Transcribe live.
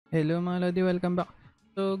Hello mga Lodi, welcome back.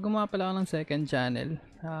 So, gumawa pala ako ng second channel.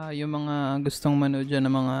 Yung mga gustong manood dyan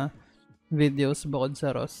ng mga videos bukod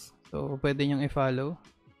sa ROS. So, pwede nyong i-follow.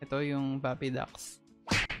 Ito yung Papi Dax.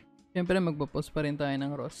 Siyempre, magpo-post pa rin tayo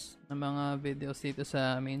ng ROS ng mga videos dito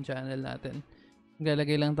sa main channel natin.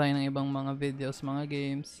 Maglalagay lang tayo ng ibang mga videos, mga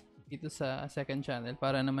games dito sa second channel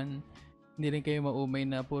para naman hindi rin kayo maumay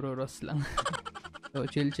na puro ROS lang. So,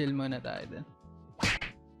 chill muna tayo din.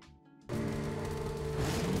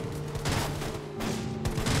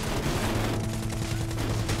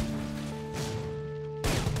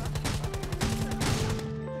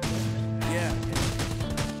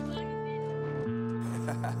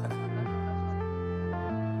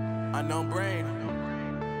 Unknown brain,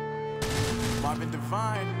 Marvin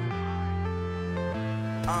Divine.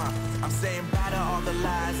 I'm saying bye to all the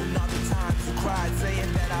lies and all the times you cried, saying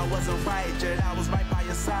that I wasn't right, yet I was right by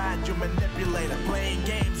your side. You manipulator, playing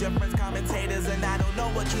games, your friends commentators, and I don't know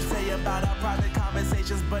what you say about our private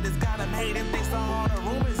conversations, but it's got them hating. Thanks to all the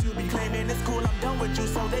rumors you be claiming. It's cool, I'm done with you,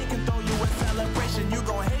 so they can throw you a celebration. You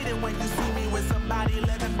gon' hate it when you see me with somebody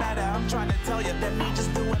living better. I'm trying to tell you that me just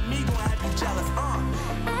doing me gon' have you jealous.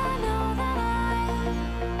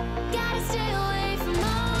 Gotta stay away from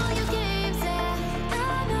all your games, yeah.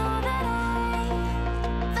 I know that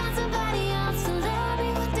I found somebody else to love me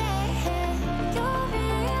one day. You'll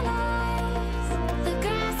realize the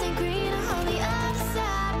grass ain't greener on the other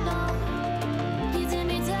side, no. You did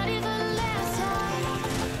me dirty for the last time,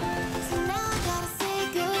 so now I gotta say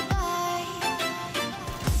goodbye.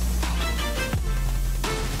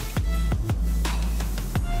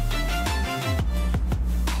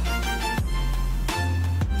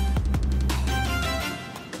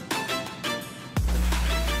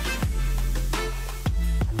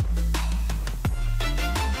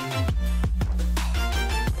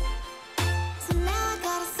 So now I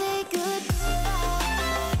gotta say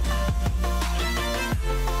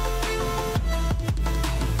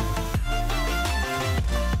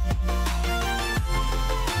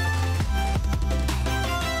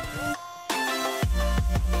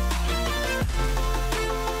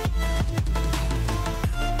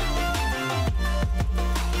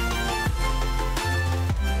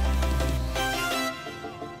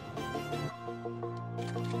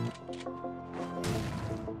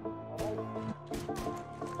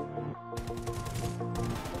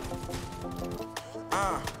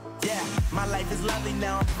Yeah, my life is lovely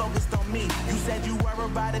now, I'm focused on me. You said you were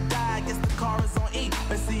about to die, I guess the car is on E.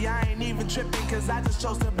 But see, I ain't even tripping, cause I just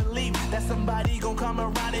chose to believe that somebody gon' come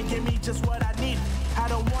around and give me just what I need. I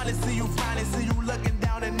don't wanna see you frowning, see you looking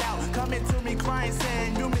down and out, coming to me crying,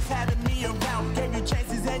 saying you miss having me around. Gave you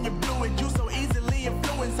chances and you blew it, you so easily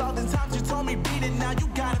influenced. All the times you told me beat it, now you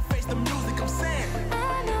gotta face the music. I'm saying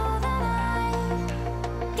I know that I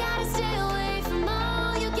gotta stay away from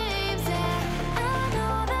all your games, yeah. I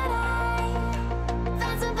know that I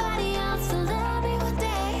found somebody else to love me one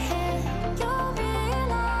day. You'll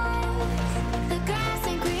realize the grass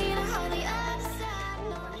ain't greener on the other side,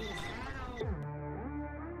 no.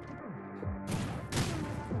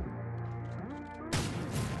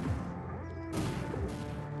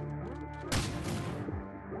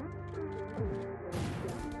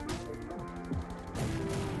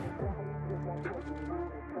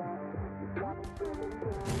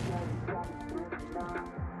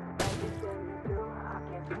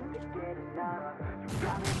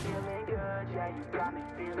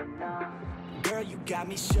 Girl, you got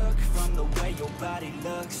me shook from the way your body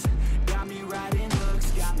looks. Got me riding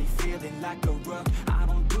hooks, got me feeling like a rook. I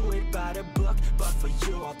don't do it by the book, but for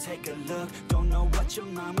you I'll take a look. Don't know what your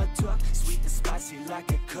mama took, sweet and spicy like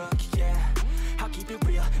a cook, yeah. I'll keep it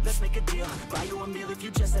real, let's make a deal. Buy you a meal if you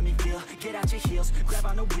just let me feel. Get out your heels, grab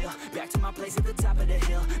on the wheel. Back to my place at the top of the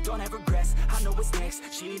hill. Don't have regrets, I know what's next.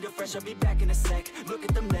 She need a fresh, I'll be back in a sec. Look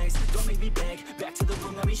at them legs, don't make me beg. Back to the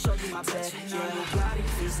room, let me show you my bed. Touching on your body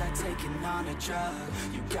feels like taking on a drug.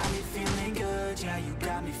 You got me feeling good, yeah, you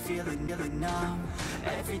got me feeling nearly numb.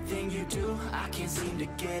 Everything you do, I can't seem to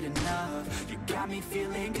get enough. You got me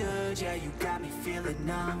feeling good, yeah, you got me feeling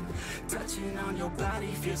numb. Touching on your body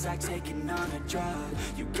feels like taking on a drug.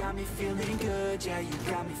 You got me feeling good, yeah, you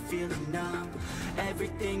got me feeling numb.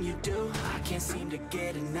 Everything you do, I can't seem to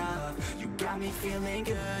get enough. You got me feeling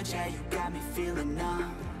good, yeah, you got me feeling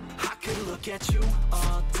numb. I could look at you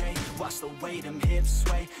all day, watch the way them hips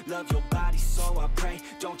sway. Love your body, so I pray,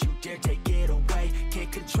 don't you dare take it away.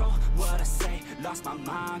 Can't control what I say, lost my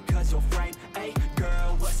mind cause your frame. Hey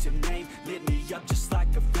girl, what's your name? Lit me up just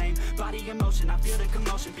like a flame. Body emotion, I feel the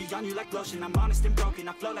commotion. Beyond you like lotion, I'm honest and broken.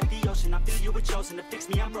 I flow like the ocean, I feel you were chosen to fix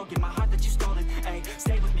me, I'm broken. My heart that you stolen, ayy.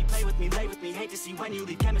 Stay with me, play with me, lay with me. Hate to see when you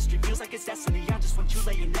leave, chemistry feels like it's destiny. I just want you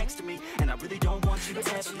laying next to me, and I really don't want you to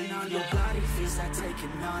ever leave. On your body feels like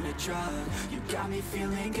taking on a drug. You got me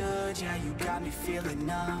feeling good, yeah, you got me feeling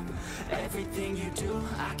numb. Everything you do,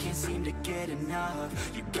 I can't seem to get enough.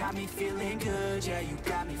 You got me feeling good, yeah, you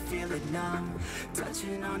got me feeling numb.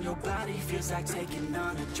 Touching on your body feels like taking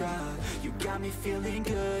on a drug. You got me feeling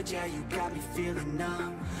good, yeah, you got me feeling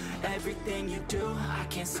numb. Everything you do, I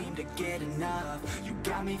can't seem to get enough. You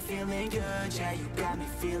got me feeling good, yeah, you got me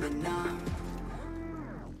feeling numb.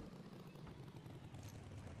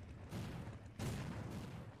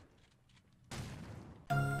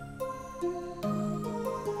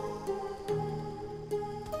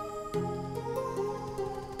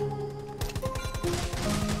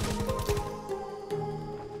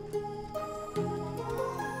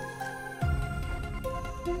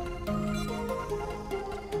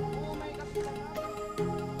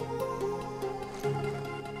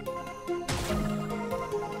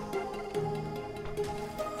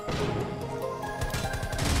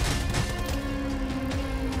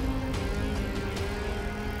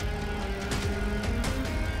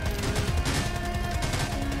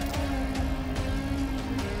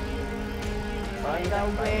 On the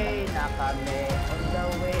way na kami, on the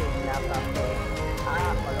way na kami.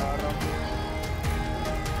 Koloro.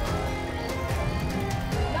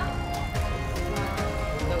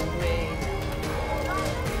 On the way.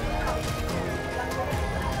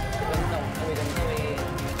 Ganda,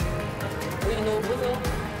 uy, inubos oh.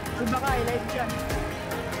 Uy, baka i-live dyan.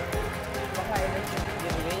 Baka i-live dyan.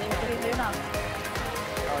 Bibigay niya. Sige na.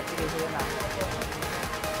 Oo, sige na.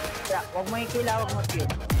 Kaya, huwag mo ikila, huwag mo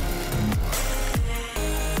ikila.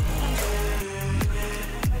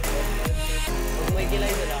 May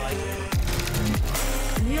kilay na lang kayo.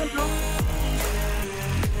 Yun, no?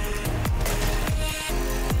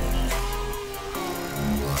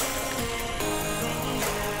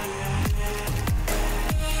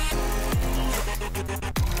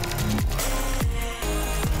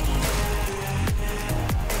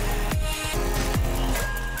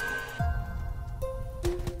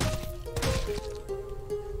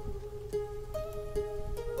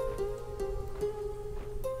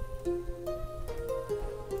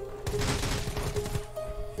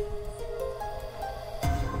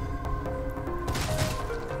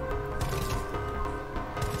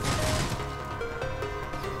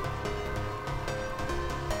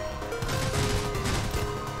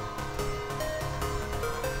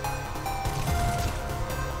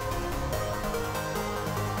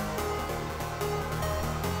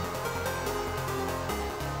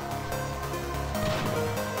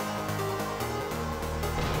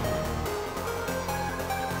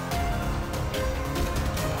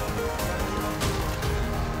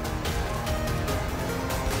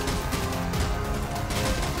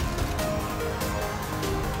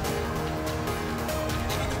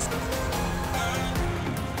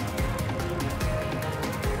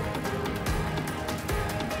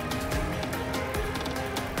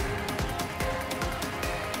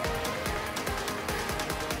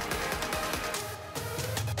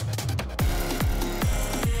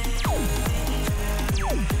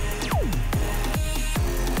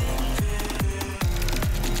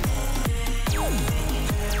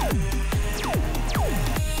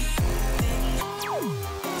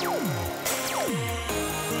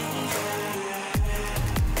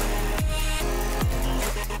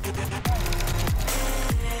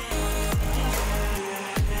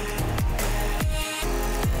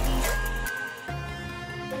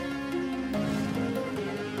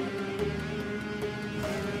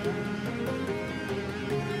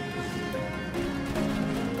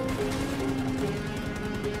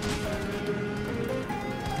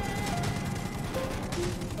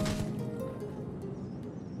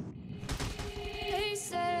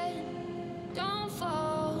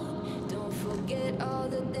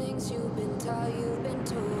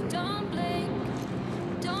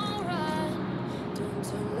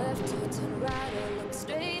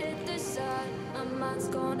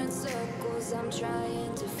 I'm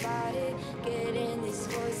trying to fight it, getting these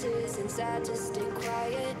voices inside to stay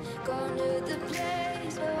quiet. Gone to the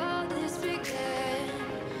place where all this began,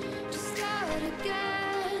 to start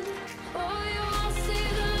again. Oh, you won't see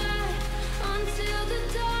the light until the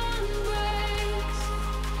dawn breaks.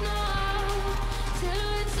 No, till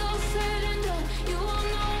it's all said and done, you won't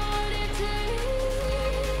know what it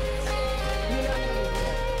takes.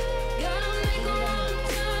 Gotta make a wrong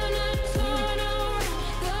turn and turn around.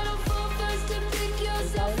 Gotta fall fast to pick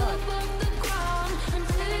yourself up off the ground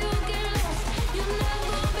until you get lost.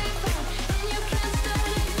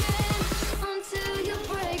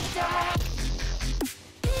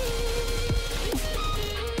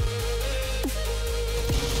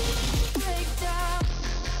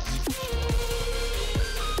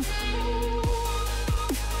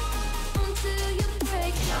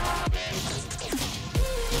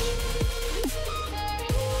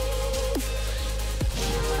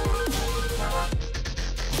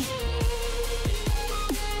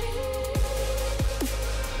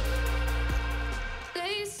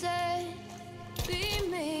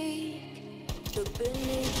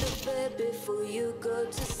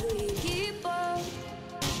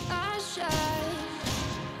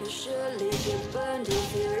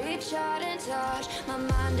 montage. My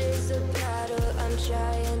mind is a battle, I'm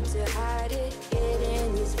trying to hide it.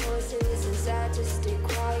 Getting these voices inside to stay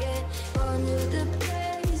quiet. Going to the